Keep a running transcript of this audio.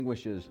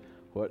distinguishes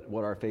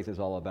what our faith is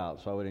all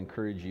about. So I would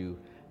encourage you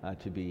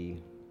to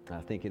be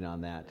thinking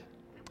on that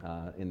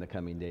in the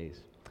coming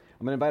days.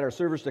 I'm going to invite our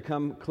servers to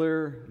come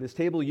clear this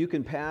table. You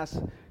can pass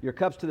your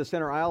cups to the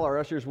center aisle. Our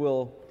ushers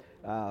will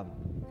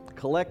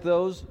collect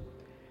those.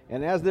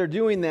 And as they're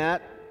doing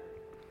that,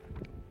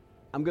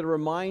 I'm going to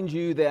remind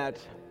you that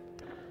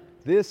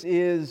this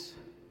is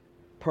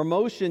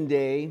promotion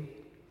day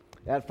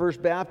at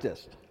First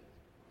Baptist.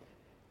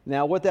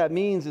 Now, what that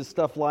means is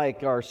stuff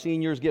like our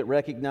seniors get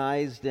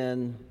recognized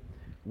and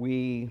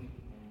we,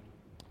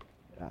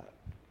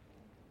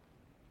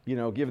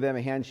 give them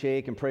a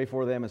handshake and pray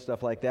for them and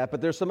stuff like that.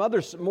 But there's some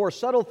other more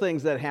subtle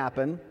things that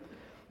happen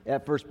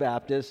at First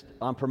Baptist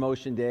on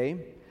promotion day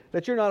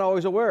that you're not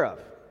always aware of.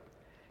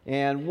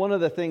 And one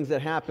of the things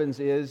that happens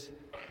is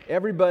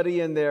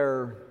everybody in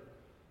their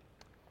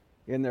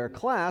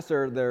class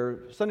or their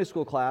Sunday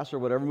school class or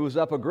whatever moves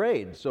up a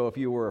grade. So if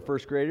you were a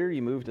first grader,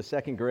 you move to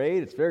second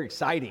grade. It's very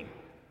exciting.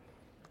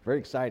 Very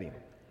exciting.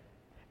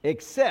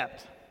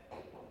 Except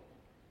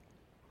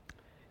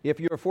if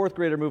you're a fourth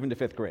grader moving to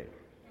fifth grade.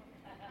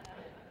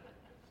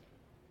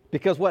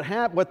 Because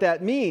what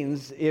that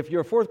means, if you're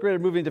a fourth grader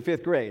moving to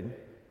fifth grade,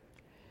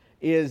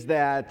 is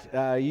that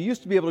you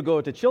used to be able to go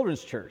to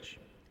children's church.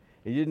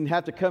 You didn't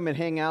have to come and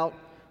hang out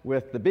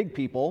with the big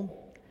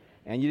people.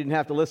 And you didn't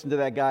have to listen to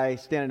that guy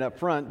standing up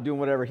front doing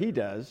whatever he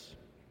does.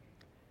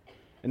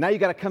 And now you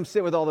got to come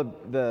sit with all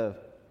the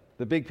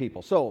big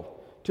people. So,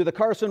 to the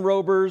Carson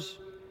Robers,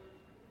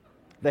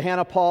 the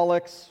Hannah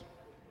Pollocks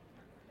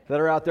that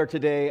are out there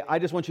today, I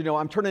just want you to know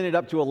I'm turning it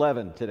up to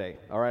 11 today.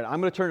 All right,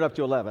 I'm going to turn it up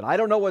to 11. I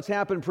don't know what's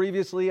happened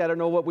previously. I don't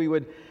know what we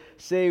would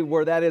say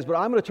where that is, but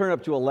I'm going to turn it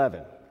up to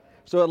 11.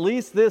 So at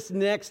least this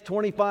next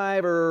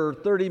 25 or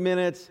 30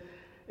 minutes,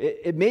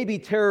 it may be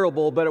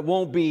terrible, but it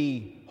won't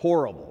be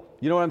horrible.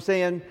 You know what I'm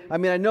saying? I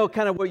mean, I know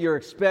kind of what you're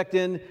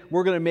expecting.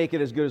 We're going to make it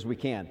as good as we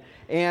can.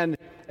 And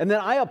then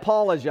I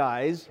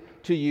apologize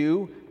to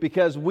you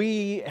because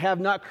we have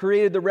not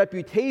created the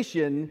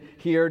reputation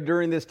here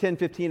during this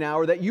 10-15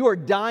 hour that you are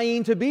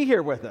dying to be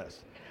here with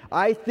us.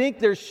 I think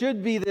there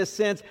should be this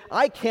sense,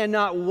 I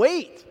cannot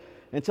wait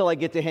until I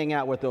get to hang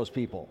out with those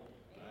people.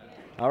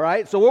 All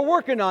right? So we're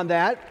working on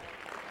that.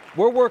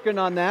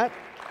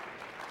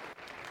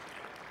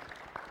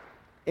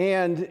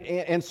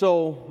 And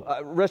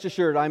so rest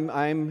assured,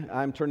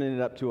 I'm turning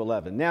it up to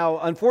 11. Now,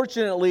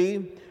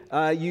 unfortunately,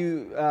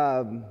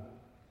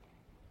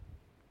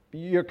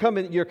 you're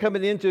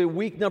coming into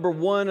week number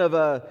 1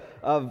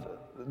 of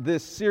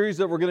this series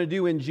that we're going to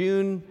do in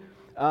June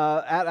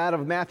out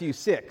of Matthew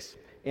 6.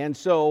 And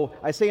so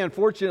I say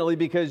unfortunately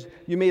because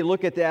you may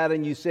look at that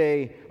and you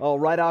say, oh,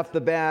 right off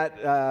the bat,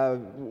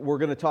 we're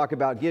going to talk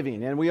about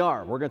giving. And we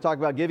are. We're going to talk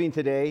about giving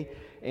today.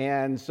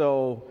 And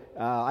so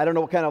I don't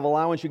know what kind of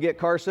allowance you get,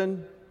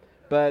 Carson,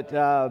 but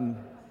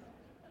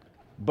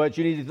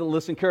you need to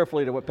listen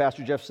carefully to what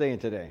Pastor Jeff's saying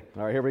today.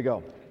 All right, here we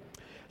go.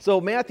 So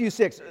Matthew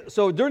 6.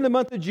 So during the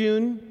month of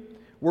June,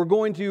 we're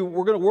going to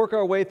work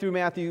our way through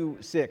Matthew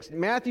 6.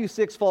 Matthew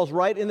 6 falls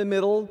right in the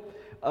middle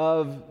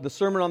of the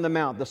Sermon on the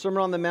Mount. The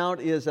Sermon on the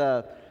Mount is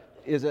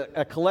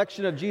a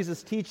collection of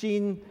Jesus'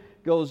 teaching.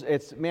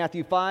 It's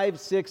Matthew 5,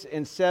 6,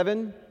 and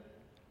 7,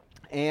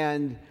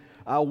 and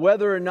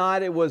whether or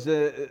not it was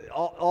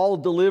all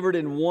delivered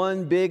in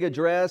one big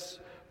address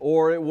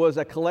or it was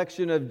a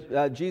collection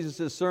of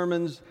Jesus'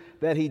 sermons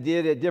that he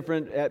did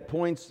at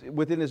points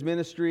within his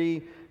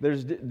ministry,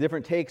 there's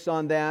different takes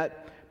on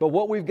that. But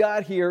what we've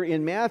got here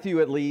in Matthew,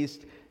 at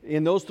least,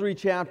 in those 3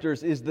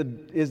 chapters, is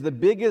the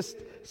biggest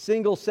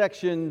single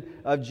section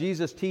of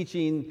Jesus'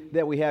 teaching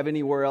that we have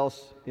anywhere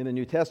else in the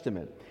New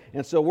Testament.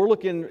 And so we're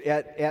looking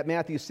at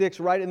Matthew 6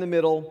 right in the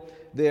middle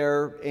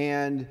there,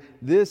 and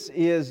this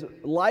is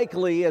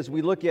likely, as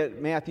we look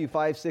at Matthew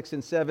 5, 6,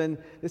 and 7,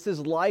 this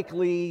is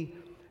likely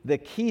the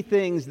key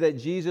things that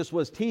Jesus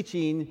was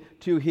teaching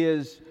to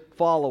his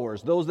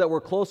followers, those that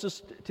were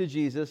closest to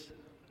Jesus.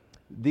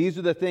 These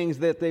are the things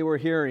that they were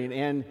hearing,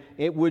 and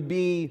it would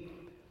be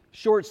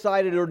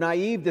short-sighted or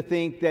naive to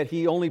think that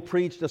he only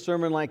preached a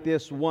sermon like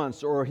this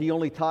once, or he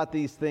only taught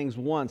these things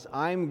once.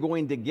 I'm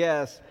going to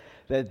guess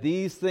that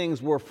these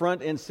things were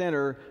front and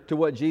center to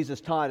what Jesus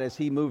taught as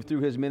he moved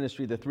through his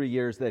ministry the 3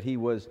 years that he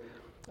was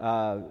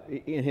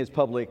in his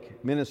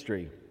public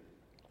ministry.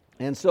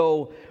 And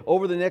so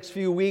over the next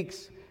few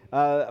weeks,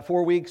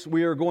 4 weeks,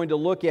 we are going to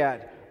look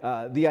at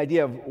the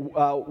idea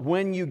of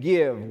when you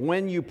give,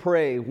 when you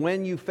pray,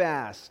 when you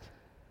fast.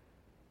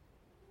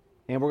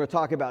 And we're going to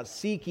talk about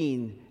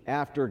seeking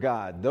after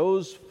God.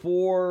 Those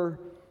 4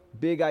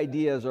 big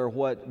ideas are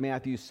what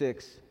Matthew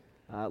 6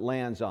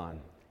 lands on.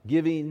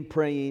 Giving,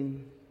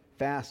 praying,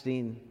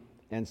 fasting,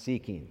 and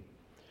seeking.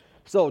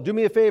 So do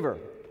me a favor.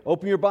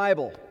 Open your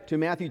Bible to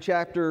Matthew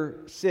chapter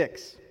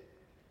 6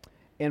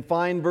 and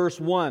find verse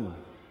 1.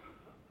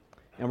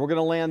 And we're going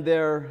to land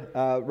there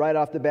right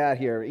off the bat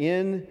here.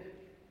 In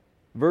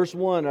verse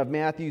 1 of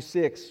Matthew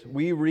 6,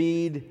 we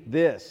read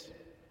this.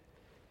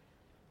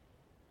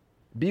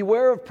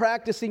 Beware of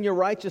practicing your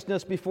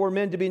righteousness before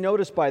men to be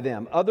noticed by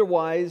them.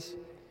 Otherwise,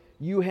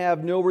 you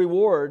have no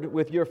reward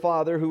with your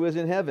Father who is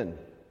in heaven.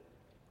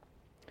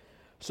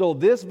 So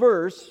this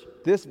verse,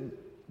 this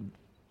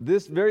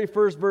very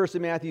first verse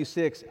in Matthew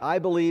 6, I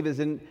believe is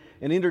an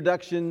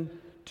introduction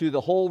to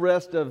the whole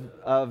rest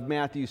of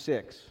Matthew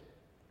 6.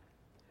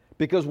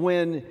 Because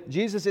when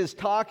Jesus is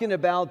talking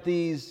about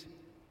these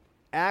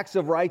acts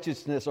of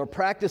righteousness or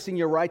practicing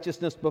your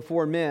righteousness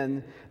before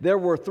men, there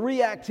were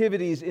three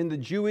activities in the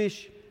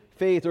Jewish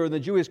faith or in the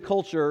Jewish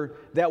culture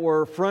that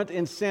were front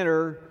and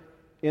center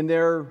in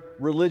their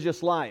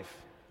religious life.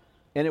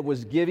 And it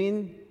was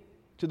giving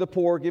to the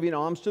poor, giving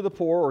alms to the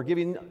poor, or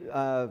giving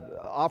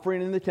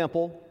offering in the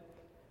temple.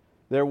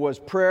 There was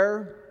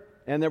prayer,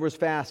 and there was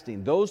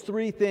fasting. Those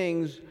three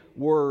things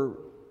were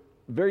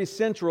very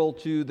central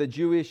to the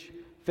Jewish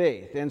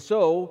faith. And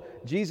so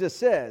Jesus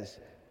says,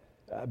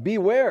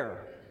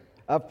 beware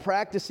of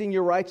practicing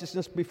your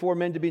righteousness before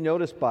men to be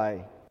noticed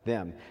by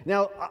them.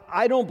 Now,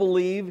 I don't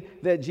believe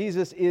that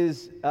Jesus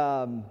is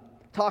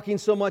talking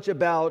so much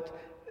about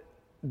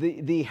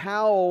the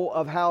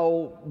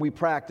how we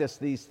practice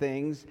these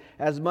things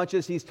as much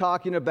as he's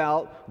talking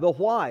about the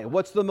why.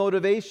 What's the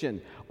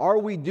motivation? Are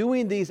we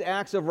doing these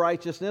acts of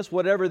righteousness,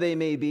 whatever they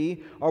may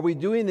be? Are we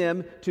doing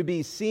them to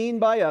be seen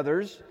by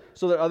others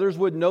so that others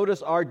would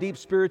notice our deep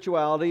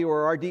spirituality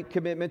or our deep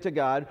commitment to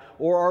God?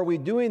 Or are we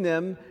doing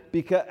them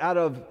because out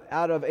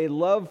of a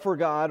love for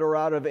God or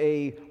out of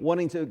a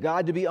wanting to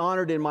God to be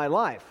honored in my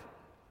life?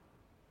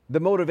 The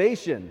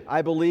motivation,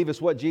 I believe,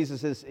 is what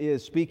Jesus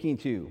is speaking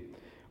to.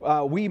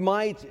 We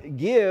might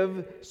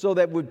give so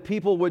that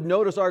people would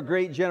notice our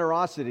great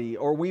generosity,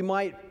 or we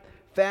might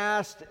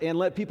fast and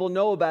let people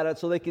know about it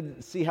so they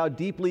can see how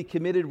deeply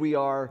committed we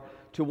are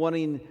to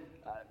wanting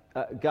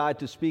God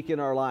to speak in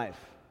our life.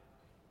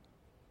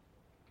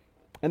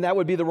 And that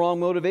would be the wrong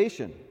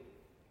motivation.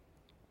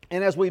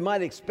 And as we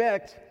might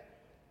expect,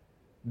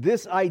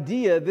 this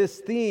idea, this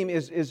theme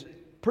is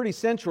pretty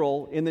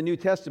central in the New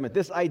Testament.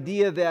 This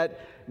idea that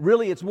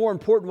really it's more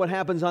important what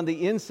happens on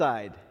the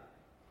inside,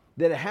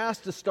 that it has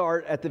to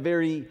start at the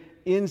very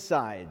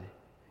inside.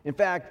 In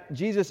fact,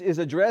 Jesus is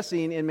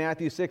addressing in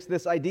Matthew 6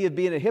 this idea of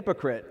being a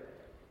hypocrite.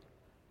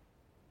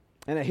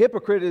 And a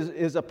hypocrite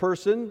is a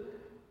person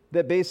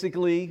that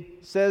basically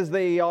says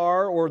they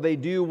are or they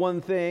do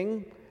one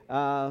thing,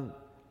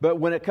 but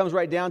when it comes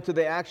right down to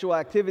the actual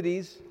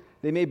activities,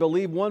 they may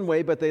believe one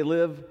way, but they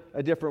live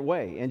a different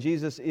way. And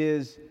Jesus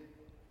is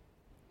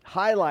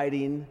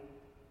highlighting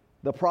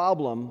the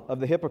problem of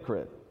the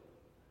hypocrite.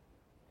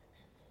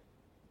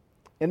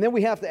 And then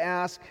we have to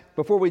ask,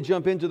 before we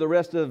jump into the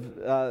rest of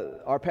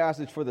our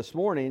passage for this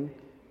morning,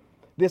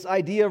 this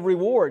idea of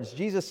rewards.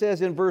 Jesus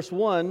says in verse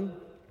 1,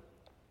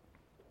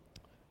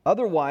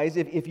 otherwise,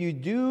 if you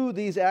do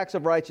these acts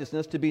of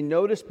righteousness to be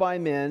noticed by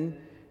men,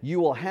 you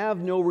will have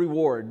no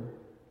reward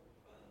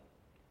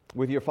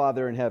with your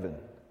Father in heaven.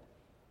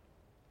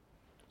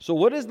 So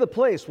what is the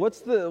place?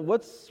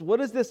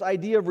 What is this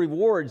idea of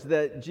rewards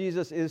that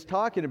Jesus is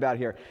talking about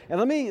here? And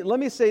let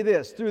me say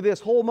this, through this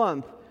whole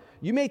month,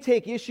 you may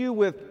take issue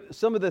with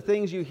some of the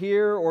things you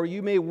hear, or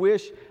you may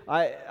wish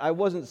I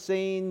wasn't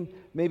saying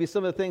maybe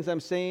some of the things I'm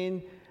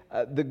saying.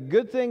 The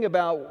good thing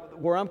about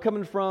where I'm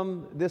coming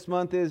from this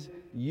month is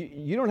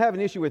you don't have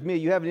an issue with me,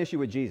 you have an issue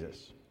with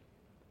Jesus.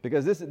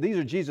 Because these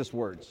are Jesus'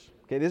 words.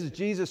 Okay, this is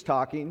Jesus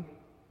talking.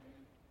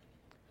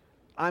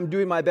 I'm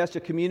doing my best to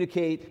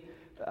communicate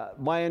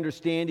my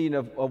understanding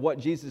of what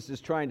Jesus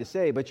is trying to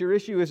say, but your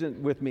issue isn't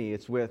with me,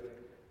 it's with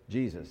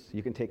Jesus.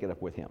 You can take it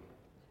up with him.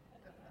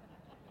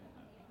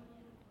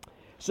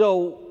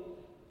 So,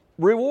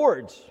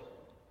 rewards.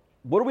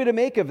 What are we to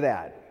make of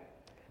that?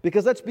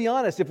 Because let's be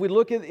honest, if we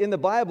look in the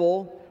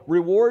Bible,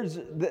 rewards,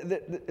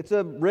 it's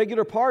a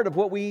regular part of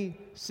what we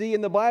see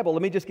in the Bible.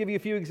 Let me just give you a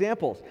few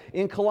examples.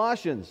 In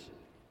Colossians,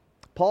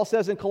 Paul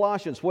says in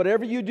Colossians,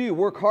 whatever you do,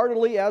 work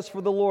heartily as for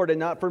the Lord and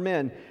not for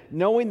men,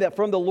 knowing that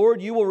from the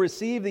Lord you will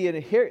receive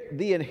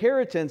the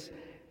inheritance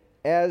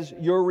as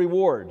your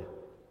reward.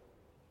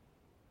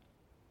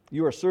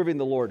 You are serving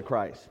the Lord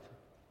Christ.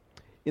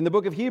 In the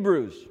book of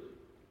Hebrews,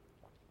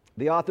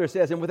 the author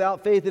says, and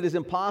without faith it is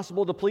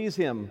impossible to please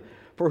him.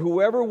 For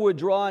whoever would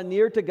draw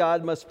near to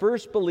God must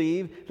first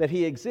believe that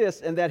he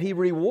exists and that he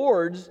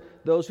rewards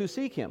those who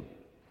seek him.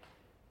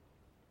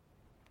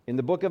 In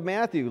the book of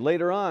Matthew,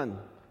 later on,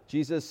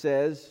 Jesus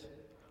says,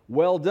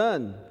 well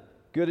done,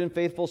 good and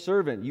faithful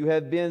servant. You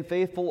have been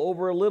faithful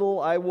over a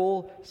little, I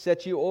will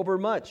set you over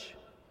much.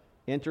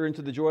 Enter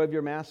into the joy of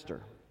your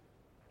master.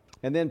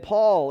 And then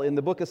Paul, in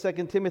the book of 2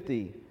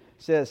 Timothy,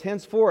 says,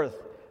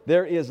 henceforth,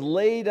 there is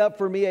laid up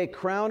for me a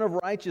crown of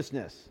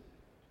righteousness,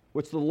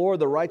 which the Lord,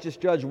 the righteous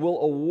judge,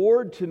 will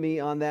award to me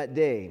on that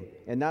day,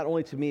 and not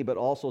only to me, but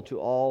also to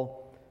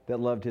all that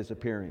loved his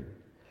appearing.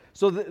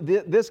 So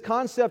this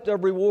concept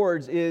of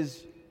rewards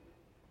is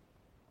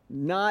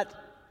not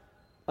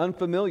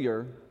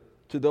unfamiliar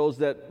to those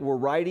that were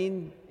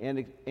writing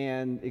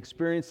and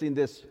experiencing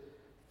this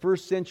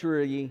first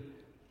century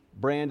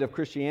brand of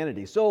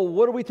Christianity. So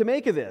what are we to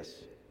make of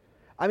this?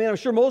 I mean, I'm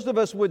sure most of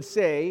us would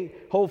say,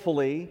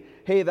 hopefully,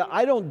 hey,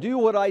 I don't do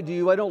what I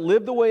do, I don't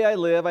live the way I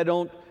live, I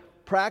don't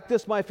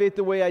practice my faith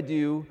the way I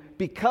do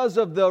because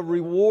of the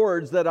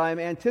rewards that I'm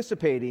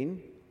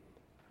anticipating.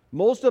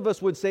 Most of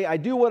us would say, I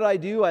do what I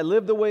do, I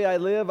live the way I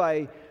live,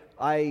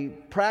 I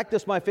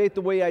practice my faith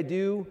the way I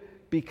do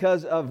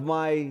because of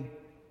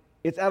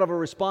it's out of a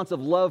response of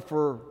love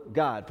for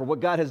God, for what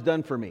God has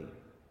done for me.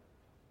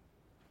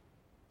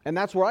 And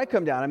that's where I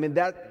come down. I mean,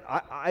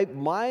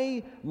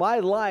 my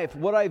life,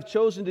 what I've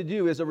chosen to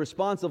do is a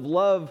response of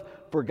love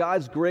for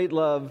God's great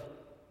love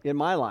in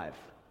my life.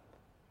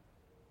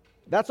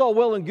 That's all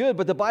well and good,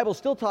 but the Bible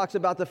still talks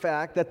about the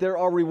fact that there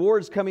are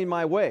rewards coming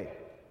my way.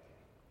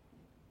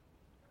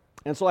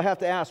 And so I have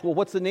to ask, well,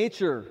 what's the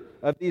nature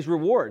of these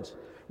rewards?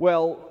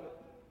 Well,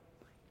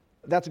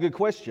 that's a good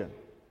question.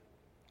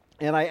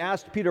 And I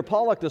asked Peter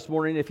Pollock this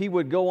morning if he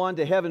would go on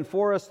to heaven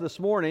for us this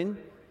morning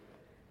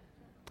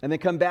and then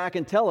come back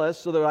and tell us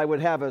so that I would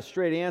have a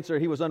straight answer.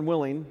 He was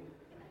unwilling.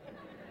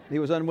 He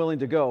was unwilling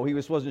to go. He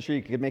wasn't sure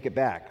he could make it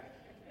back.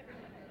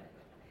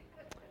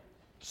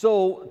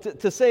 So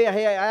to say,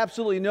 hey, I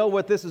absolutely know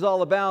what this is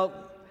all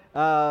about,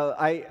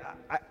 I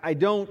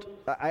don't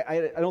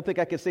think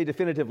I could say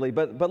definitively.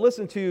 But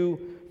listen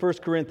to 1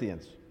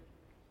 Corinthians.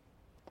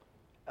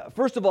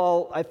 First of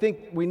all, I think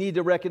we need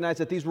to recognize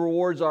that these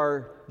rewards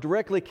are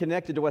directly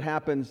connected to what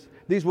happens.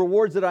 These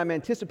rewards that I'm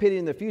anticipating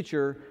in the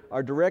future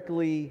are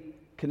directly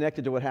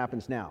connected to what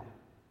happens now.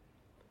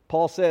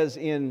 Paul says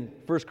in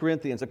 1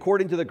 Corinthians,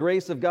 according to the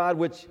grace of God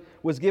which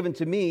was given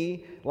to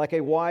me, like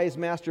a wise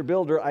master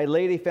builder, I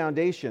laid a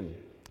foundation,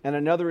 and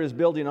another is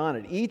building on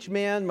it. Each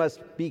man must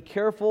be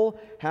careful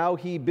how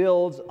he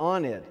builds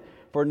on it,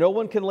 for no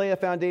one can lay a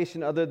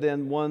foundation other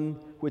than one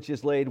which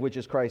is laid, which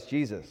is Christ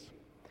Jesus.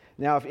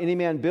 Now, if any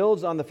man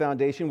builds on the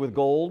foundation with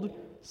gold,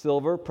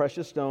 silver,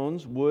 precious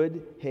stones,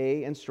 wood,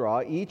 hay, and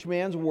straw, each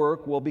man's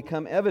work will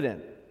become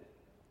evident.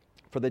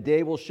 For the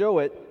day will show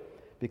it,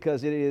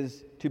 because it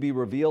is to be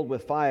revealed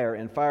with fire,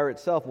 and fire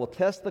itself will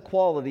test the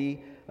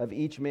quality of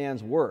each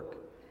man's work.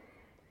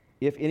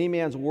 If any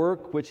man's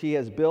work which he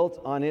has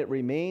built on it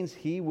remains,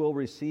 he will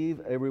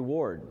receive a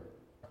reward.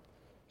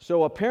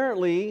 So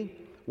apparently,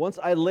 once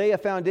I lay a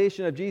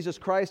foundation of Jesus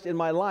Christ in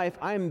my life,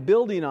 I'm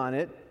building on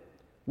it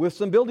with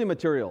some building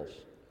materials: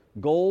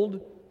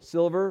 gold,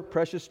 silver,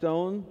 precious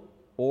stone,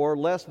 or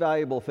less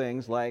valuable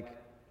things like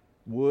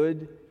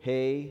wood,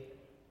 hay,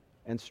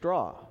 and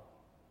straw.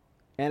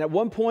 And at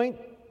one point,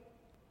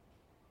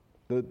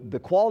 the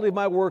quality of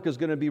my work is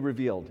going to be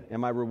revealed,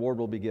 and my reward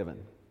will be given.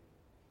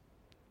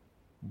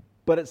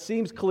 But it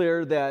seems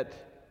clear that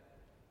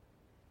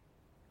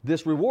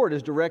this reward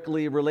is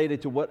directly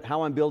related to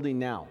how I'm building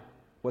now,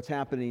 what's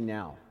happening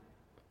now,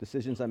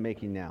 decisions I'm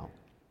making now.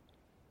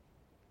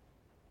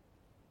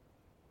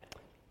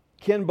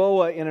 Ken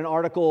Boa, in an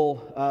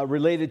article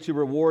related to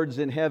rewards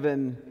in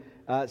heaven,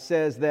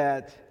 says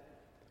that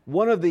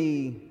one of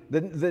the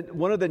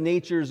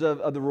natures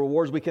of the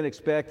rewards we can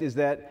expect is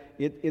that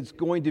it's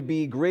going to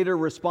be greater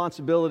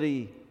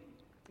responsibility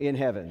in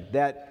heaven.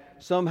 That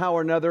somehow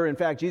or another, in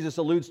fact, Jesus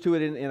alludes to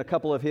it in a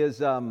couple of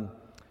his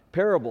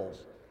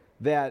parables,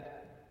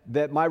 that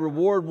my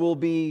reward will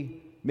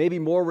be maybe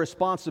more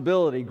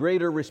responsibility,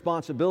 greater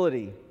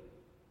responsibility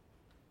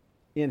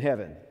in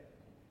heaven.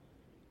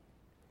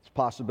 It's a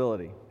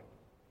possibility.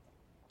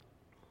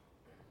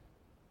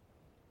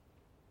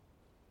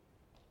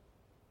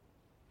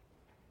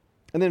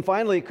 And then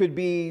finally, it could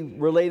be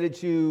related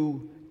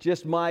to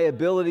just my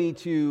ability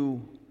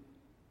to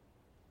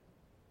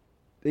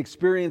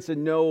experience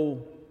and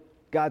know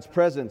God's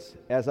presence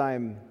as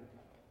I'm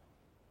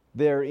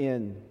there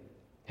in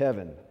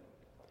heaven.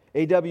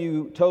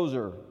 A.W.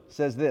 Tozer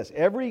says this: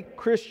 every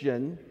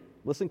Christian,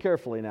 listen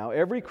carefully now,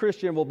 every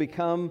Christian will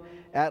become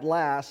at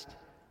last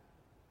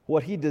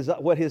what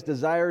his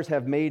desires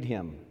have made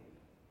him.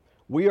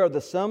 We are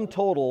the sum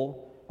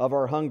total of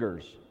our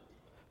hungers.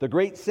 The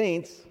great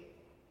saints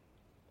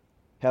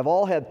have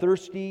all had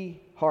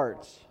thirsty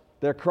hearts.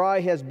 Their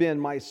cry has been,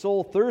 my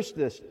soul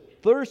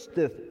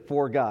thirsteth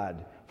for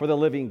God, for the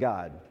living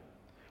God.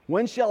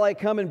 When shall I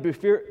come and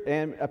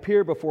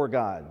appear before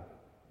God?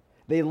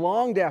 They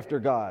longed after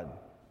God.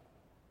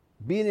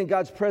 Being in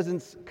God's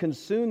presence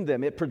consumed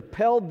them. It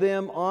propelled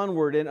them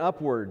onward and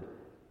upward.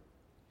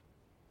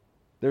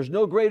 There's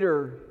no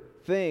greater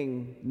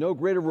thing, no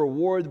greater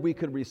reward we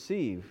could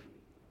receive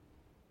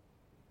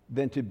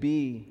than to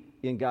be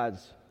in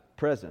God's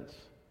presence.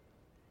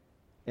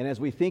 And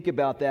as we think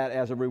about that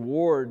as a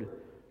reward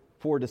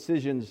for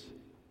decisions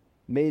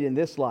made in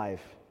this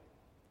life,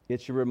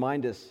 it should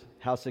remind us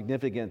how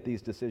significant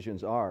these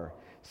decisions are.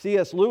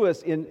 C.S.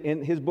 Lewis,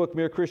 in his book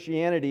Mere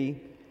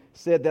Christianity,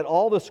 said that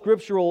all the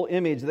scriptural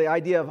image, the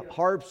idea of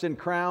harps and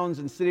crowns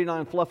and sitting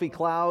on fluffy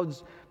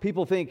clouds,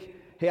 people think,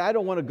 hey, I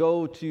don't want to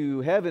go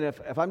to heaven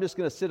if I'm just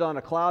going to sit on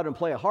a cloud and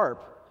play a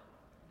harp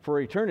for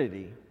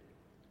eternity.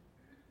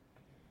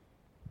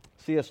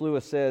 C.S.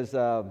 Lewis says,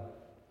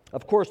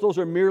 of course, those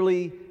are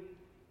merely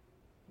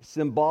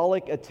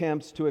symbolic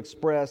attempts to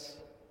express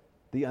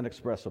the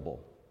unexpressible.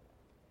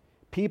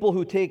 People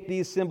who take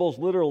these symbols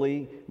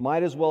literally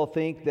might as well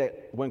think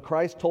that when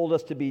Christ told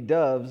us to be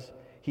doves,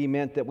 he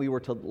meant that we were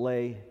to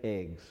lay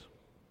eggs.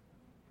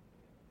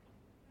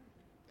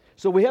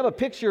 So we have a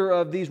picture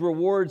of these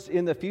rewards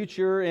in the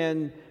future,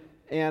 and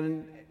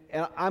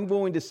I'm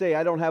going to say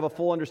I don't have a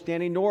full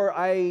understanding, nor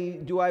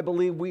do I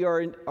believe we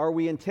are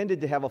we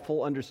intended to have a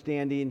full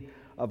understanding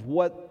of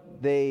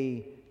what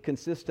they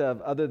consist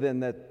of, other than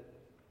that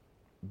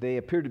they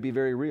appear to be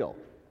very real.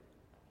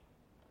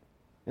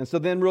 And so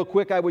then real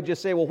quick, I would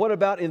just say, well, what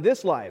about in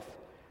this life?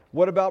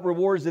 What about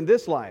rewards in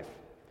this life?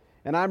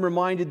 And I'm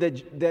reminded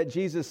that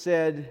Jesus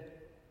said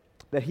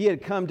that He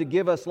had come to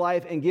give us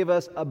life and give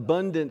us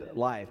abundant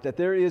life, that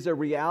there is a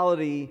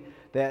reality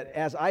that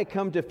as I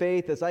come to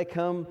faith, as I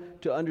come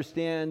to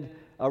understand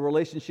a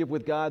relationship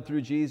with God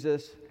through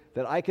Jesus,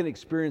 that I can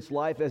experience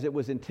life as it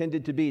was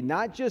intended to be,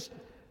 not just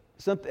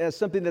as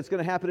something that's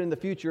going to happen in the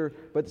future,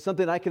 but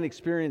something I can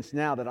experience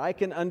now, that I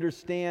can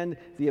understand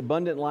the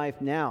abundant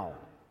life now,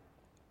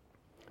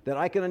 that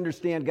I can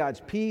understand God's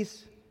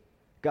peace,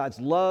 God's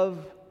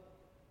love,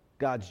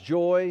 God's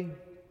joy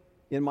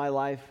in my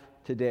life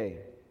today.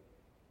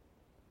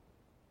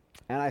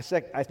 And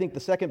I think the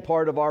second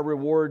part of our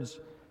rewards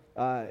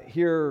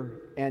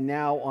here and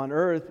now on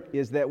earth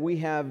is that we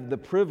have the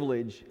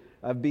privilege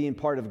of being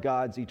part of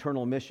God's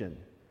eternal mission,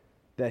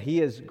 that He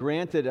has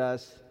granted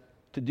us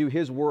to do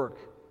His work,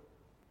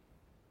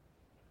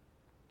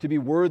 to be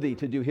worthy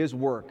to do His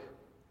work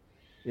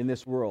in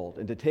this world,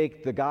 and to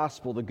take the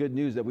gospel, the good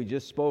news that we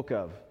just spoke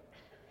of,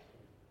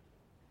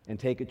 and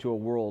take it to a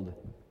world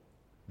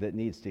that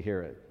needs to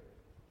hear it.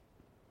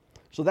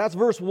 So that's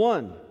verse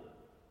 1.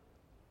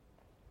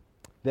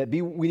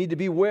 We need to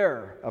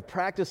beware of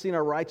practicing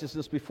our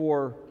righteousness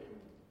before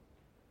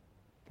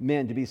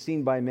men, to be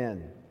seen by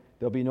men.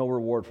 There'll be no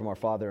reward from our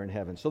Father in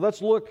heaven. So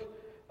let's look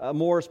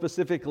more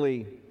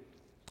specifically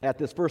at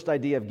this first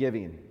idea of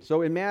giving.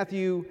 So in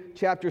Matthew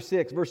chapter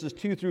 6, verses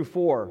 2 through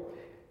 4,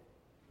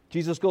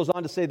 Jesus goes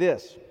on to say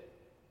this: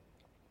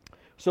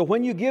 "So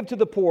when you give to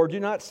the poor, do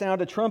not sound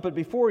a trumpet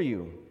before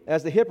you,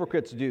 as the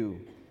hypocrites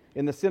do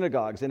in the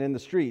synagogues and in the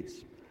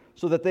streets,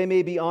 so that they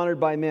may be honored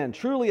by men.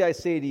 Truly I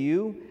say to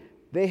you,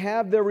 they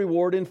have their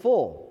reward in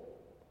full.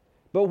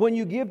 But when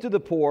you give to the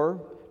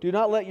poor, do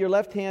not let your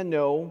left hand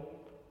know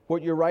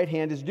what your right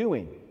hand is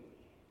doing,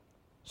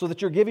 so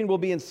that your giving will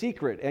be in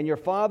secret, and your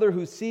Father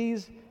who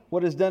sees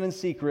what is done in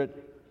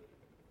secret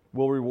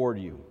will reward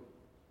you."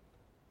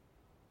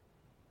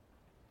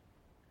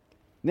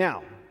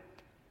 Now,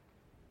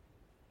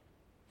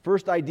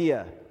 first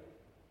idea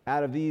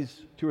out of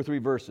these 2 or 3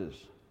 verses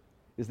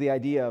is the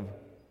idea of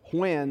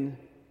when,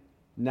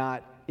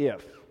 not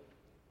if.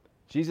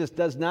 Jesus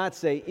does not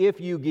say, if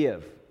you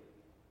give.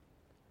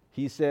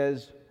 He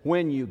says,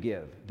 when you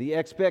give. The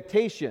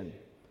expectation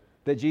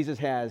that Jesus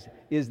has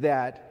is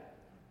that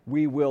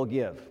we will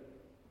give.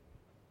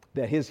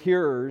 That His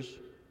hearers,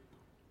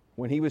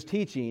 when He was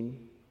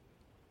teaching,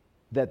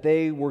 that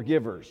they were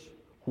givers.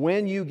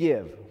 When you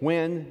give.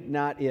 When,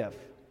 not if.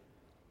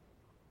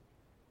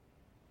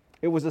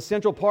 It was a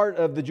central part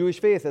of the Jewish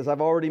faith, as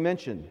I've already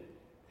mentioned.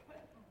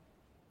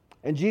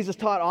 And Jesus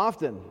taught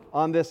often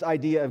on this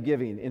idea of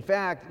giving. In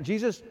fact,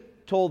 Jesus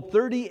told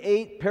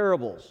 38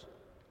 parables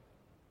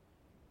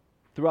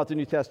throughout the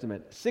New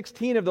Testament.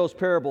 16 of those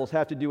parables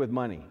have to do with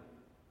money.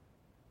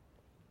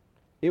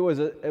 It was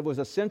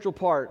a central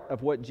part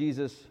of what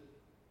Jesus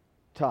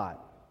taught.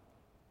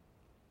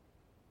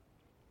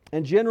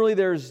 And generally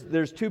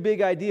there's 2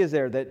 big ideas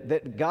there,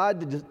 that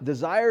God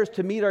desires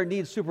to meet our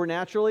needs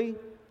supernaturally,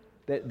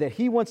 that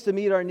He wants to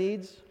meet our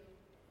needs.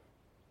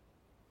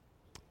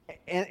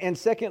 And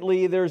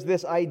secondly, there's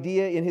this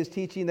idea in His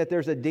teaching that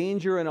there's a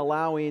danger in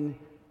allowing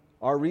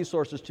our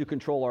resources to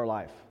control our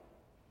life.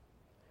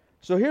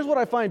 So here's what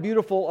I find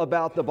beautiful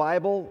about the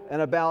Bible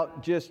and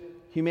about just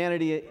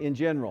humanity in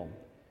general.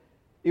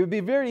 It would be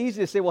very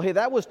easy to say, well, hey,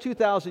 that was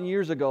 2,000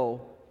 years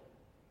ago,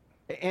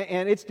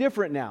 and it's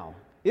different now.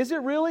 Is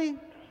it really?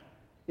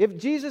 If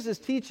Jesus is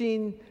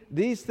teaching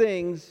these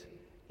things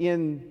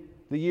in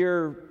the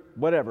year,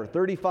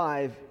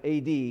 35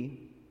 AD,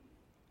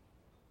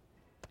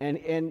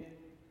 and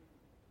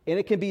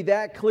it can be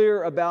that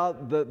clear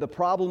about the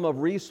problem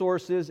of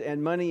resources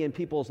and money in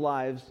people's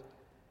lives,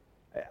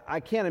 I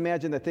can't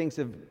imagine that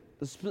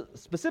the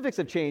specifics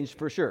have changed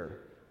for sure,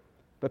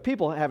 but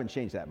people haven't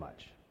changed that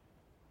much.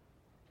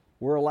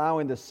 We're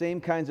allowing the same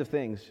kinds of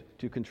things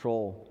to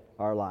control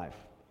our life.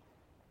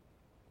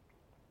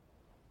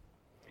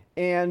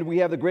 And we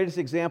have the greatest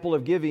example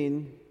of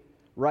giving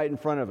right in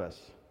front of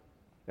us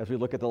as we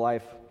look at the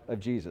life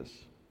of Jesus.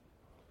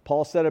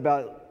 Paul said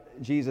about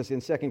Jesus in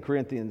 2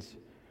 Corinthians,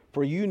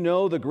 "For you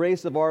know the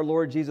grace of our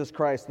Lord Jesus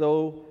Christ,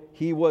 though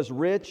He was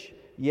rich,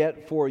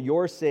 yet for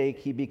your sake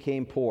He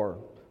became poor,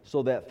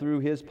 so that through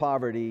His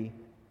poverty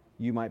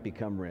you might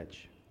become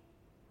rich."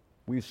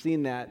 We've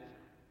seen that.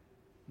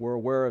 We're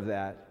aware of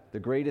that. The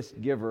greatest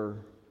giver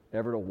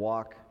ever to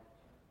walk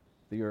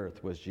the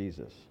earth was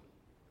Jesus.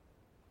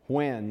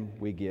 When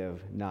we give,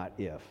 not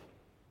if.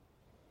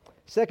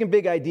 Second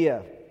big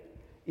idea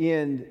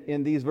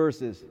in these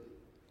verses,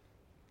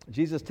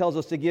 Jesus tells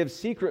us to give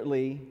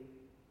secretly,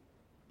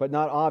 but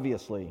not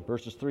obviously,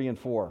 verses 3 and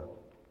 4.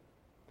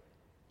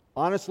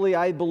 Honestly,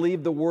 I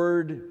believe the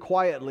word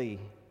quietly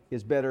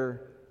is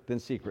better than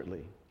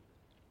secretly.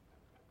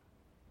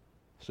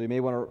 So you may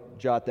want to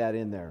jot that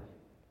in there.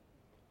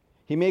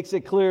 He makes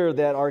it clear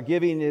that our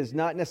giving is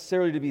not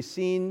necessarily to be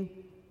seen,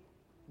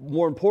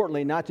 more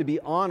importantly, not to be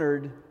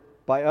honored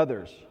by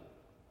others.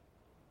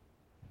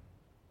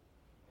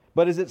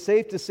 But is it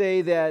safe to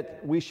say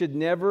that we should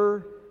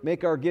never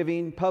make our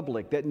giving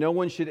public, that no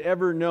one should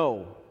ever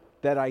know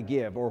that I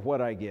give or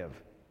what I give?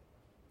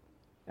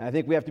 And I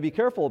think we have to be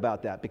careful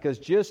about that, because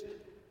just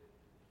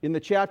in the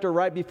chapter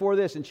right before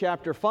this, in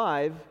chapter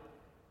 5,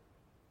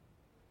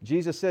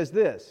 Jesus says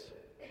this: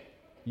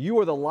 "You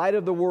are the light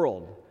of the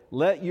world.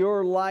 Let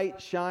your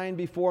light shine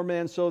before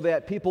men so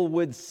that people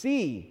would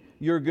see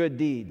your good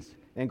deeds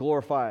and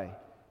glorify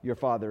your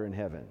Father in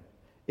heaven."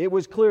 It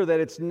was clear that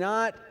it's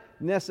not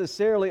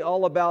necessarily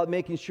all about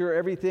making sure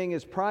everything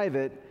is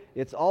private.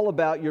 It's all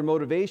about your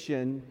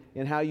motivation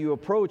and how you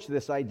approach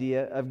this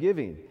idea of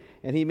giving.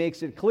 And he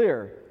makes it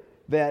clear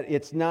that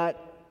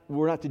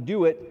we're not to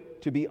do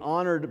it to be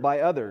honored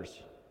by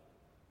others.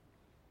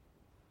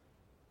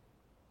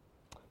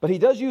 But he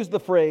does use the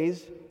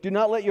phrase, "Do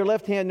not let your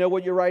left hand know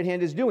what your right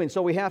hand is doing."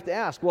 So we have to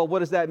ask, well, what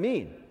does that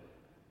mean?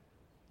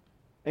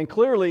 And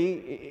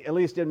clearly, at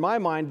least in my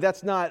mind,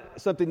 that's not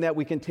something that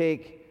we can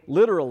take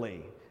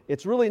literally.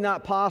 It's really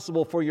not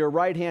possible for your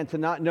right hand to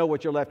not know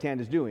what your left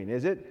hand is doing,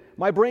 is it?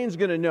 My brain's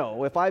going to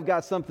know. If I've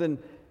got something,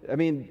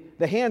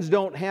 the hands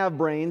don't have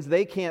brains.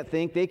 They can't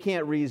think. They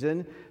can't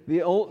reason.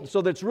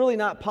 So that's really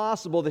not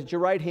possible that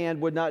your right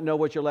hand would not know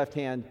what your left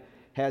hand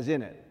has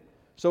in it.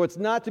 So it's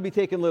not to be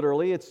taken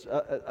literally. It's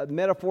a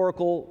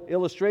metaphorical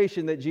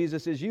illustration that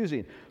Jesus is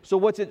using. So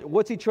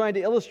what's he trying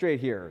to illustrate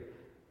here?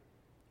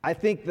 I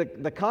think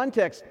the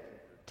context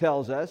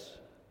tells us,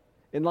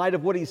 in light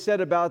of what he said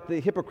about the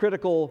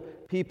hypocritical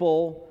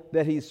people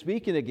that he's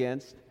speaking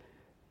against,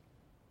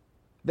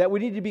 that we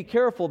need to be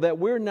careful that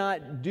we're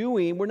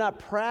not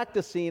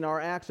practicing our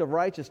acts of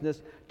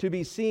righteousness to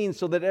be seen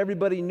so that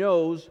everybody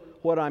knows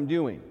what I'm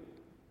doing.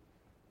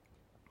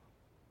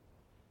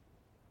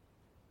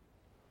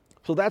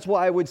 So that's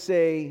why I would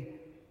say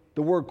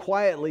the word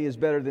quietly is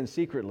better than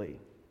secretly.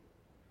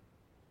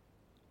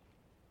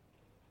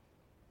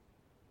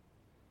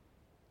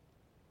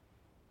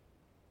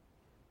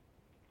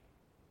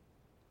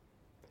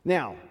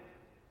 Now,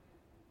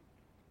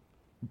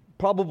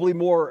 probably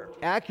more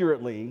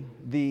accurately,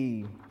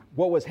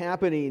 what was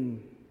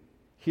happening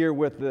here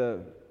with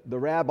the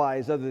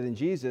rabbis other than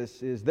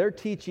Jesus is they're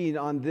teaching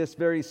on this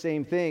very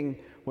same thing.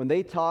 When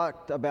they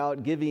talked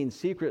about giving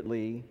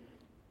secretly,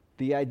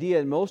 the idea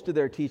in most of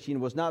their teaching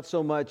was not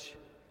so much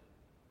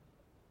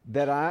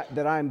that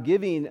I'm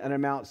giving an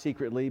amount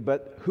secretly,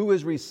 but who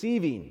is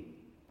receiving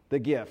the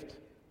gift.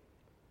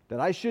 That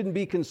I shouldn't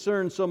be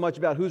concerned so much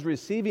about who's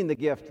receiving the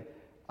gift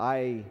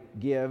I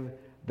give,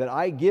 that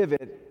I give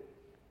it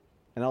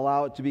and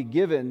allow it to be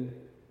given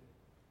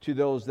to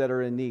those that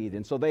are in need.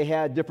 And so they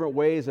had different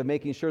ways of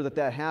making sure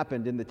that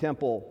happened in the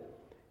temple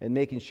and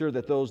making sure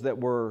that those that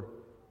were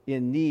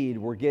in need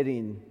were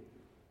getting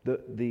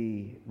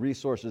the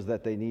resources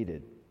that they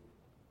needed.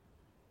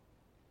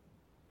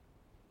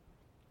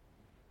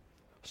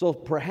 So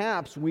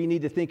perhaps we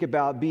need to think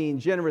about being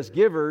generous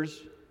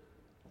givers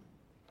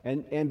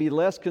and be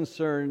less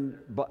concerned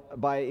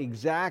by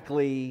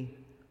exactly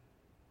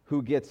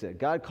who gets it.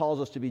 God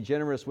calls us to be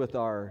generous with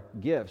our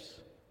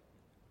gifts,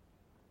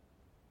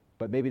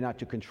 but maybe not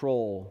to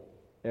control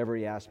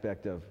every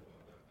aspect of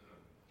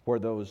where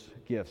those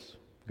gifts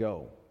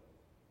go.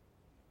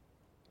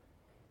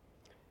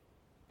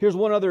 Here's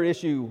one other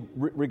issue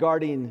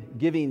regarding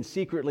giving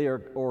secretly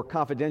or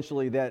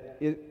confidentially that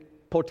is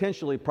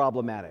potentially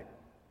problematic.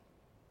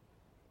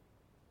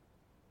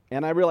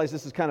 And I realize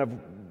this is kind of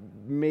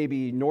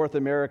maybe North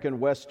American,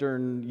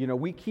 Western,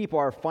 we keep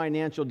our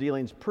financial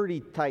dealings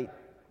pretty tight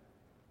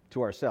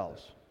to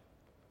ourselves.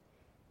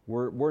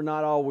 We're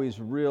not always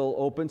real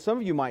open. Some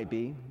of you might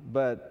be,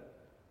 but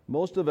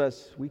most of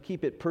us, we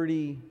keep it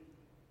pretty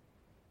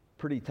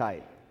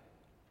tight.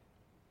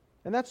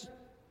 And that's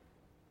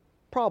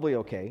probably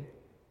okay.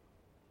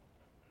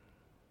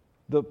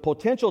 The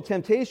potential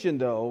temptation,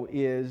 though,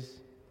 is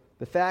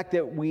the fact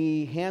that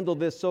we handle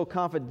this so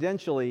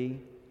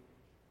confidentially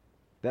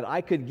that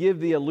I could give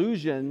the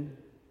illusion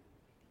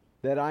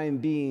that I am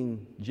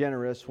being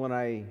generous when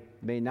I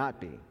may not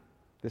be.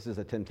 This is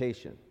a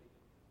temptation.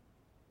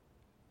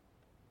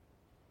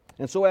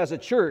 And so as a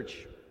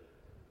church,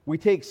 we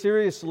take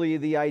seriously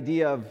the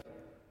idea of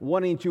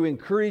wanting to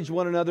encourage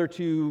one another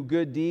to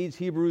good deeds.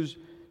 Hebrews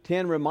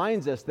 10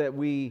 reminds us that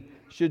we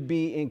should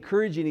be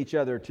encouraging each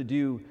other to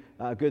do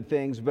good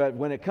things. But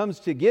when it comes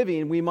to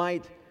giving, we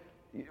might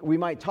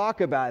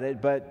talk about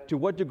it, but to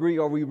what degree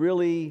are we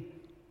really,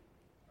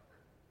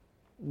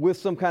 with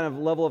some kind of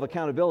level of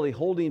accountability,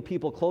 holding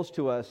people close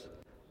to us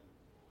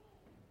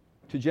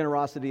to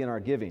generosity in our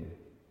giving?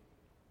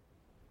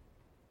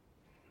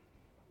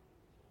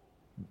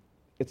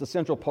 It's a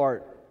central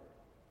part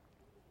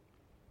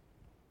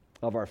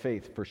of our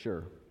faith, for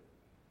sure.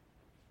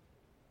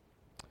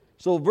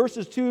 So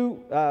verses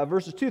 2,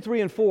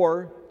 3, and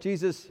 4,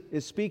 Jesus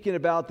is speaking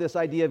about this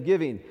idea of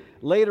giving.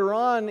 Later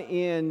on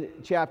in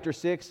chapter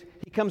 6,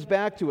 he comes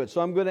back to it. So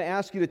I'm going to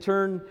ask you to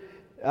turn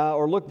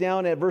or look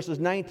down at verses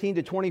 19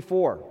 to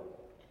 24.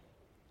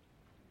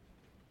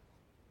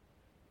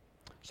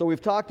 So we've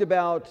talked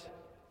about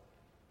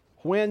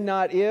when,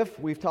 not if.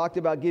 We've talked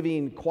about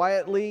giving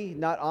quietly,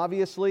 not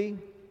obviously.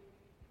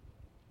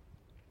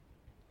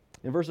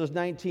 In verses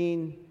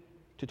 19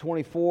 to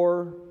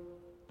 24,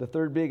 the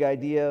third big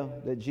idea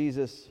that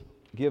Jesus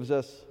gives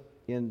us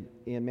in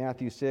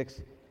Matthew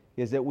 6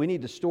 is that we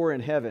need to store in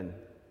heaven,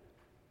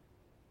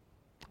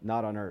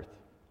 not on earth.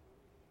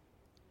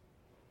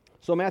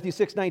 So Matthew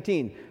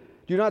 6:19,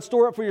 do not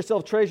store up for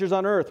yourself treasures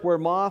on earth where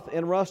moth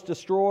and rust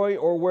destroy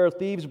or where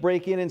thieves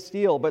break in and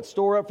steal, but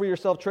store up for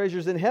yourself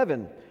treasures in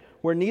heaven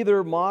where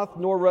neither moth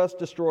nor rust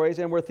destroys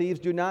and where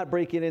thieves do not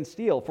break in and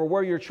steal. For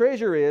where your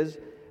treasure is,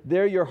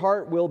 there your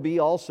heart will be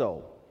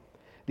also.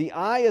 The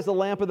eye is the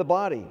lamp of the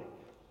body.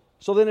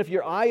 So then if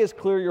your eye is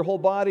clear, your whole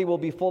body will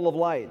be full of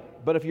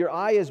light. But if your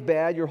eye is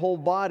bad, your whole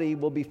body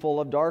will be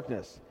full of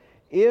darkness.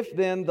 If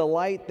then the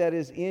light that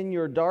is in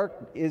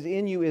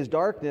you is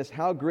darkness,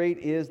 how great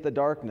is the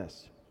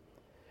darkness?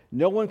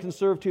 No one can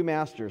serve two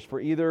masters, for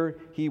either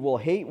he will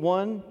hate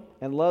one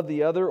and love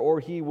the other,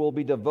 or he will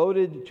be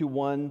devoted to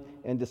one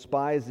and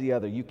despise the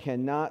other. You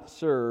cannot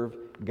serve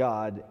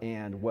God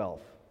and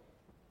wealth.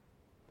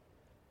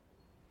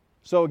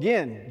 So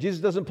again,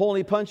 Jesus doesn't pull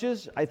any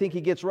punches. I think he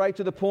gets right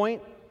to the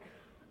point.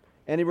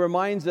 And he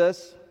reminds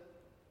us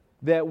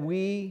that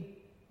we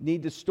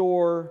need to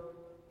store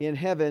in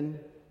heaven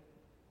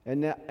and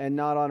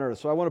not on earth.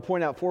 So I want to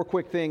point out 4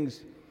 quick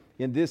things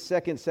in this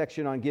second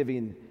section on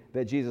giving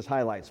that Jesus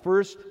highlights.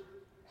 First,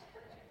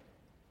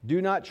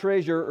 do not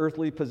treasure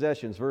earthly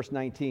possessions, verse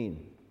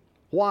 19.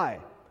 Why?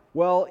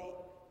 Well,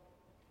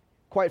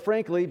 quite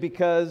frankly,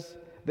 because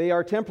they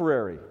are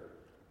temporary.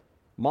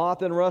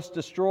 Moth and rust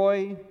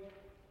destroy,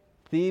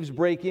 thieves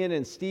break in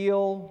and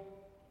steal.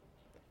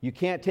 You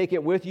can't take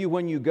it with you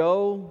when you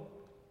go.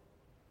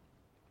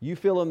 You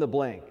fill in the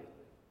blank.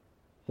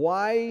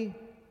 Why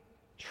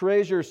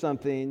treasure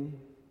something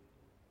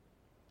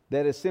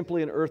that is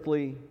simply an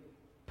earthly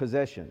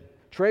possession?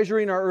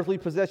 Treasuring our earthly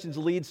possessions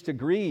leads to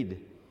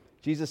greed.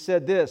 Jesus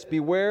said this,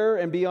 beware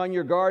and be on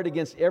your guard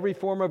against every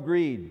form of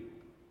greed.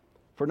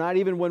 For not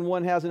even when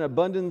one has an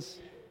abundance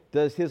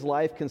does his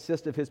life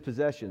consist of his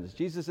possessions.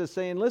 Jesus is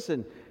saying,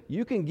 listen,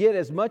 you can get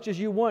as much as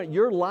you want.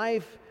 Your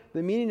life,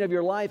 the meaning of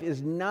your life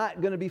is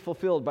not going to be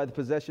fulfilled by the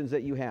possessions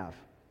that you have.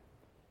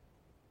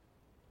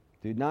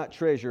 Do not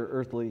treasure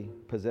earthly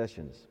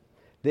possessions.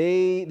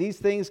 These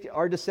things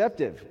are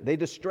deceptive. They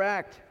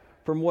distract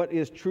from what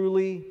is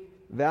truly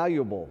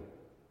valuable.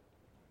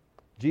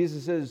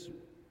 Jesus'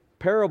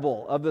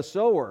 parable of the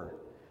sower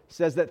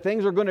says that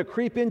things are going to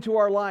creep into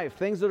our life,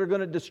 things that are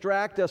going to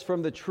distract us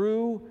from the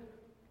true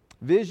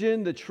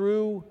vision, the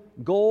true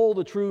goal,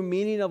 the true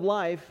meaning of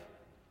life.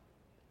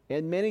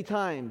 And many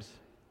times,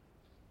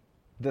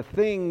 the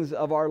things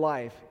of our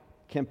life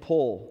can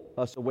pull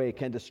us away,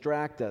 can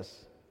distract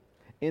us.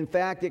 In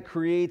fact, it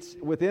creates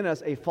within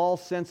us a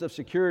false sense of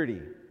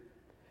security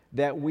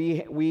that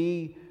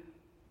we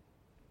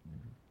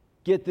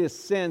get this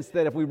sense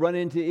that if we run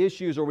into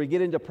issues or we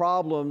get into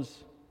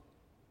problems,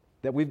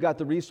 that we've got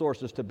the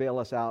resources to bail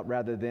us out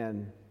rather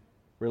than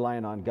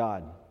relying on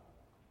God.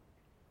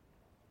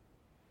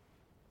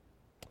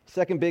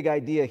 Second big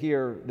idea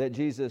here that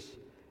Jesus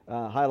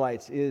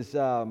highlights is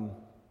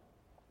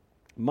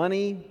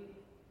money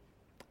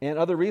and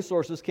other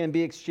resources can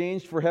be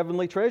exchanged for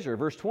heavenly treasure.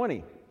 Verse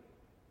 20.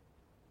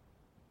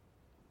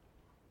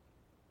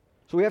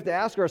 So we have to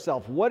ask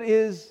ourselves, what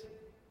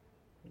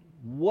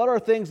are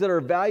things that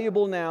are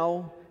valuable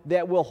now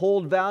that will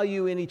hold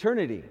value in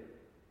eternity?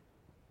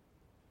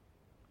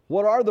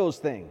 What are those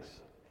things?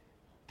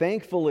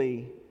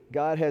 Thankfully,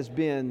 God has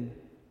been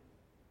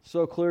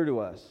so clear to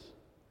us.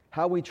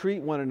 How we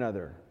treat one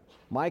another.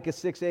 Micah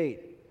 6:8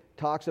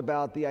 talks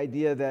about the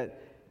idea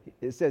that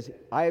it says,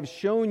 I have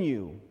shown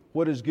you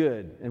what is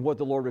good and what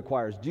the Lord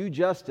requires. Do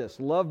justice,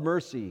 love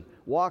mercy,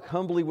 walk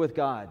humbly with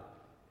God.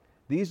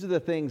 These are the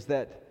things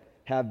that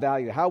have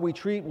value. How we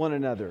treat one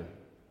another.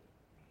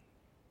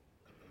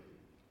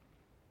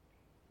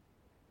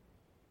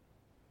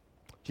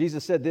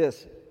 Jesus said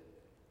this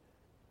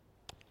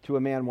to a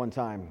man one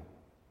time.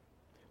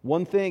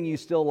 One thing you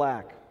still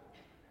lack.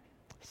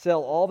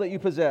 Sell all that you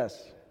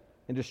possess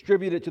and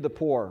distribute it to the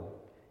poor,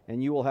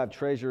 and you will have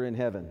treasure in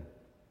heaven.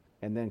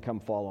 And then come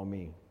follow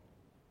me.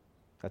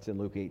 That's in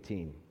Luke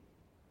 18.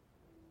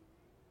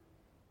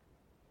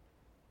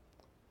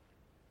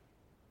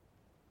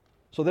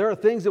 So there are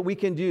things that we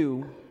can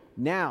do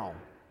now,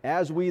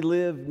 as we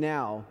live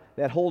now,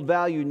 that hold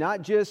value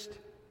not just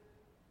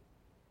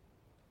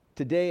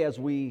today as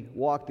we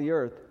walk the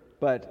earth,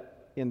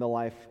 but in the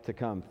life to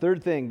come.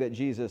 Third thing that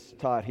Jesus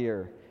taught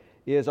here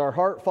is our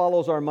heart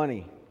follows our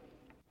money.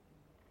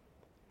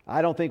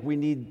 I don't think we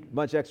need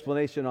much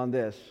explanation on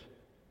this.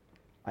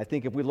 I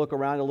think if we look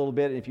around a little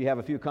bit, and if you have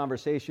a few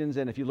conversations,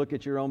 and if you look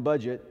at your own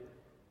budget,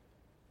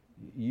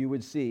 you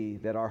would see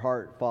that our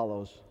heart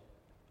follows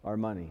our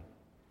money.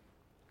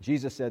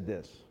 Jesus said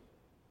this.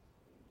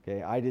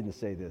 Okay, I didn't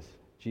say this.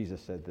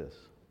 Jesus said this.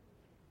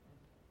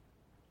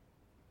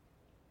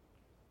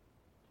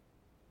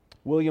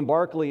 William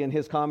Barclay, in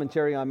his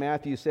commentary on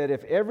Matthew, said,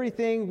 "If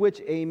everything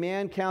which a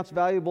man counts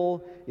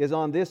valuable is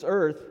on this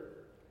earth,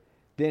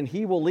 then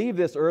he will leave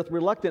this earth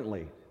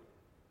reluctantly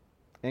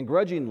and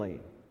grudgingly.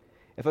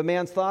 If a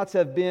man's thoughts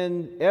have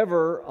been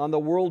ever on the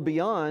world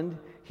beyond,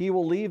 he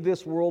will leave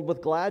this world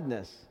with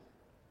gladness,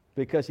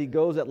 because he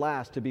goes at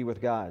last to be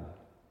with God.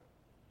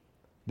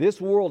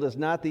 This world is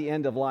not the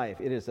end of life.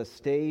 It is a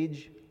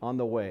stage on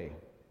the way."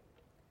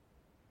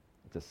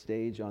 It's a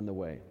stage on the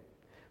way.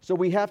 So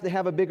we have to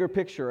have a bigger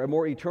picture, a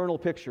more eternal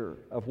picture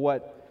of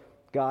what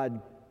God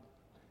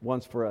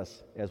wants for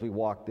us as we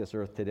walk this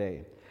earth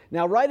today.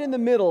 Now, right in the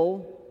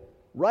middle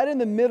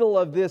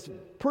of this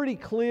pretty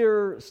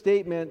clear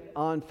statement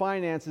on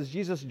finances,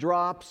 Jesus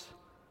drops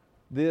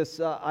this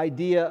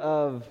idea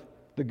of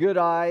the good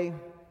eye,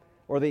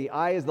 or the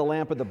eye is the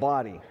lamp of the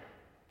body,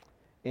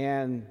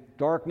 and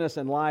darkness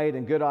and light,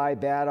 and good eye,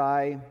 bad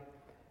eye.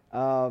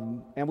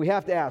 And we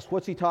have to ask,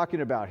 what's he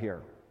talking about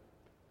here?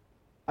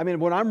 I mean,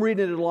 when I'm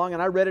reading it along,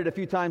 and I read it a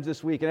few times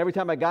this week, and every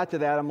time I got to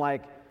that, I'm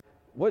like,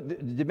 what,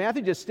 did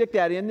Matthew just stick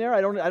that in there?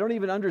 I don't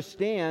even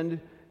understand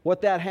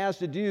what that has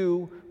to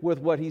do with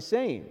what he's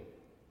saying.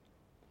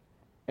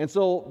 And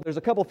so there's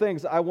a couple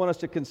things I want us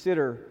to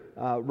consider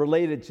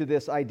related to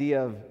this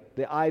idea of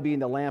the eye being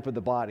the lamp of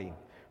the body.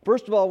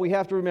 First of all, we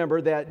have to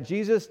remember that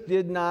Jesus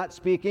did not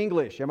speak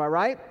English. Am I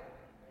right?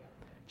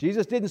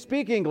 Jesus didn't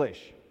speak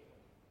English.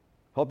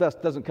 Hope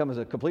that doesn't come as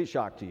a complete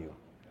shock to you.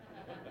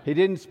 He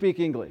didn't speak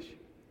English.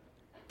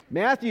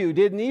 Matthew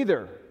didn't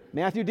either.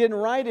 Matthew didn't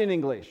write in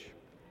English.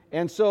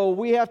 And so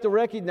we have to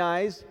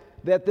recognize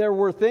that there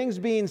were things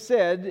being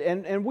said,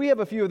 and we have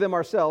a few of them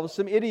ourselves,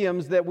 some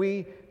idioms that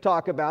we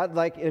talk about,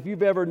 like if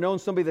you've ever known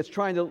somebody that's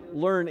trying to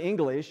learn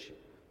English,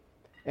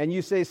 and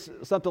you say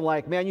something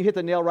like, "Man, you hit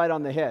the nail right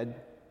on the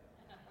head,"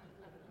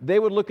 they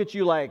would look at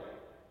you like,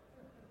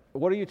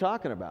 "What are you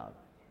talking about?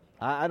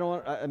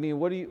 I mean,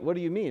 what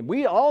do you mean?"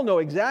 We all know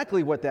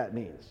exactly what that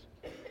means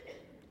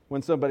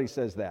when somebody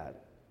says that.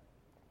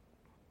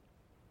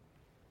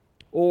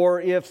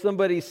 Or if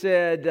somebody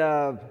said,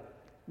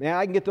 "Man,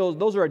 I can get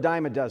those are a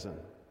dime a dozen."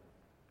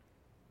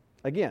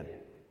 Again,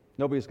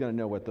 nobody's going to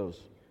know what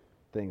those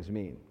things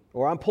mean.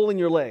 Or, "I'm pulling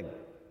your leg."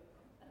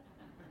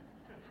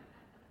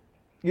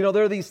 You know,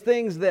 there are these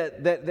things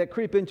that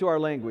creep into our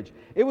language.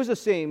 It was the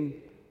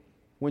same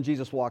when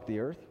Jesus walked the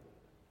earth.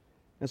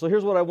 And so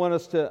here's what I want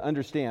us to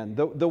understand.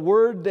 The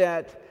word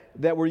that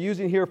we're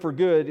using here for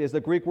good is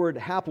the Greek word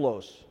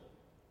haplos.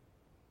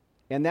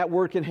 And that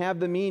word can have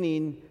the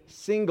meaning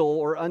single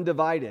or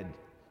undivided.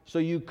 So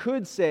you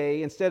could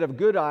say, instead of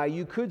good eye,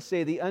 you could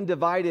say the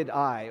undivided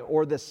eye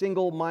or the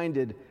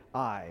single-minded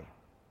eye.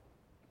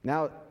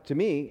 Now, to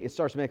me, it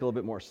starts to make a little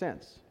bit more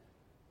sense.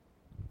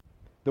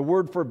 The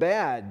word for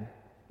bad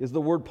is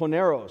the word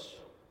poneros.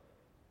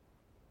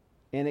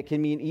 And it can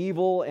mean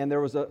evil, and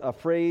there was a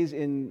phrase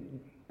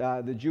in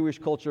the Jewish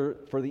culture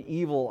for the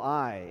evil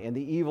eye. And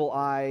the evil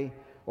eye,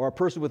 or a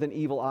person with an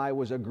evil eye,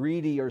 was a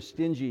greedy or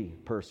stingy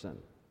person.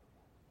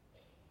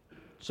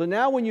 So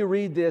now when you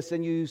read this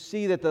and you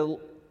see that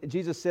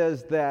Jesus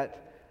says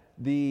that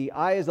the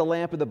eye is the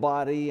lamp of the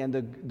body and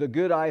the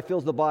good eye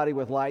fills the body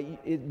with light,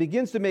 it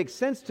begins to make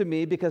sense to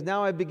me, because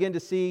now I begin to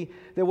see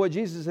that what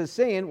Jesus is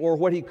saying, or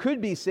what he could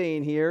be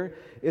saying here,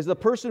 is the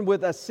person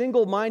with a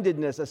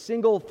single-mindedness, a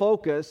single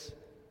focus,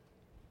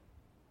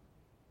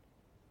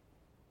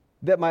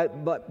 that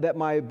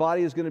my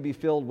body is going to be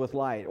filled with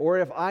light. Or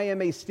if I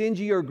am a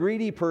stingy or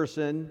greedy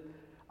person,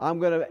 I'm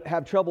going to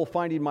have trouble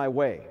finding my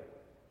way.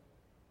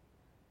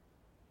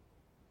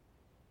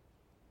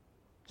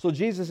 So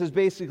Jesus is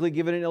basically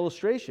given an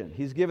illustration.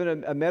 He's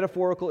given a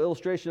metaphorical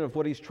illustration of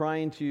what he's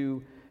trying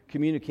to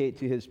communicate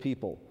to his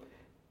people.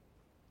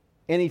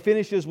 And he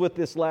finishes with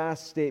this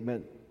last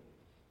statement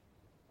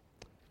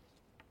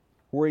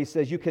where he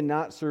says, "You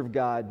cannot serve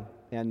God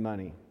and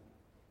money."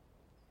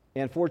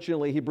 And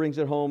fortunately, he brings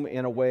it home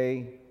in a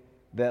way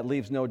that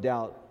leaves no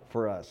doubt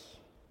for us.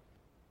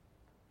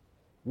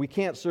 We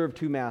can't serve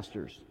two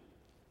masters.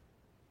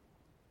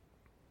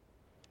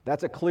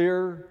 That's a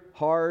clear,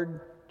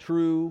 hard,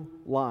 true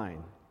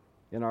line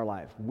in our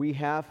life. We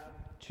have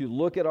to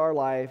look at our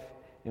life,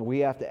 and we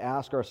have to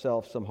ask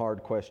ourselves some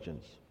hard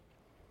questions.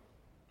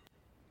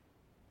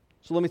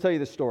 So let me tell you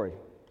this story.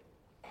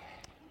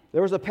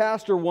 There was a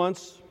pastor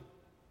once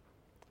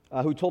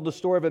who told the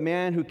story of a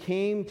man who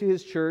came to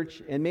his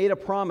church and made a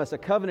promise, a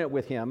covenant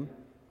with him.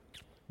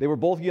 They were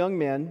both young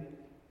men,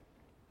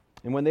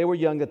 and when they were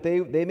young, that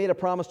they made a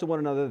promise to one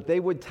another that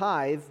they would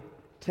tithe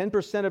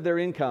 10% of their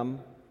income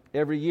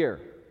every year.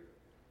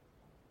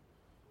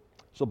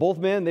 So both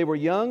men, they were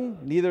young,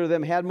 neither of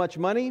them had much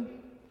money,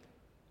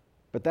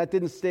 but that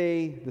didn't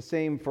stay the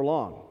same for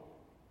long.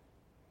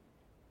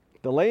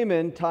 The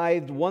layman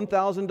tithed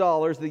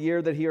 $1,000 the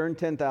year that he earned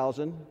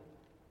 $10,000.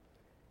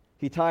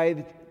 He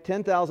tithed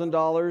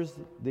 $10,000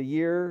 the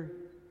year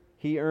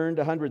he earned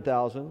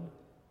 $100,000.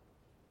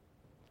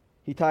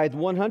 He tithed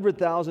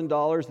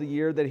 $100,000 the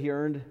year that he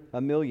earned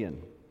 $1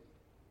 million.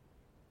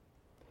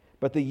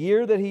 But the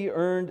year that he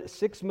earned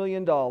 $6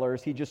 million,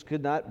 he just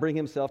could not bring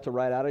himself to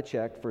write out a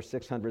check for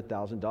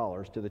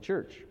 $600,000 to the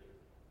church.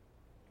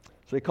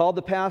 So he called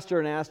the pastor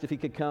and asked if he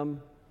could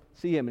come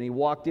see him. And he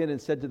walked in and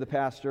said to the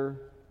pastor,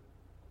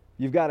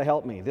 "You've got to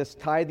help me. This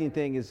tithing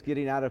thing is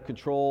getting out of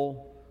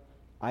control.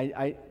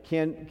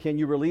 Can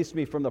you release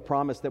me from the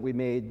promise that we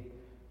made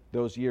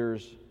those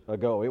years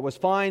ago? It was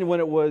fine when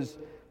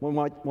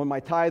my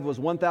tithe was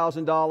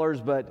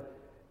 $1,000, but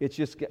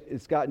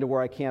it's gotten to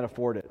where I can't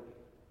afford it."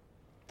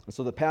 And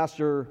so the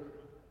pastor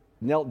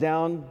knelt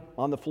down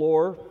on the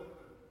floor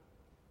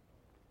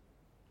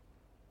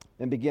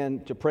and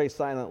began to pray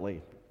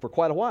silently for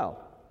quite a while.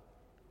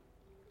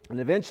 And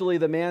eventually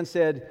the man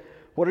said,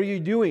 "What are you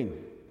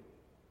doing?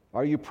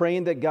 Are you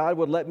praying that God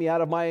would let me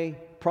out of my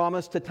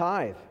promise to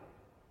tithe?"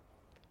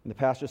 And the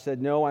pastor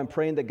said, "No, I'm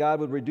praying that God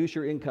would reduce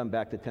your income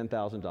back to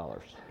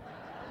 $10,000.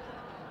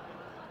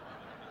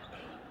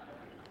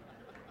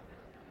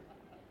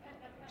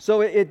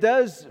 So it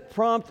does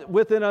prompt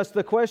within us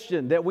the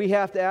question that we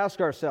have to ask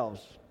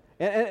ourselves.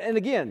 And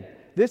again,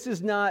 this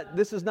is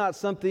not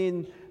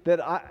something that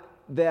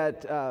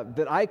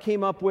I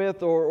came up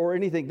with or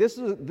anything. This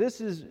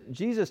is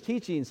Jesus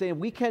teaching, saying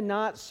we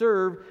cannot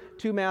serve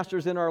two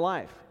masters in our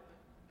life.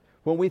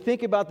 When we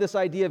think about this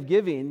idea of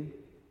giving,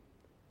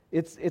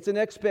 it's an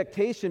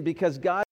expectation because God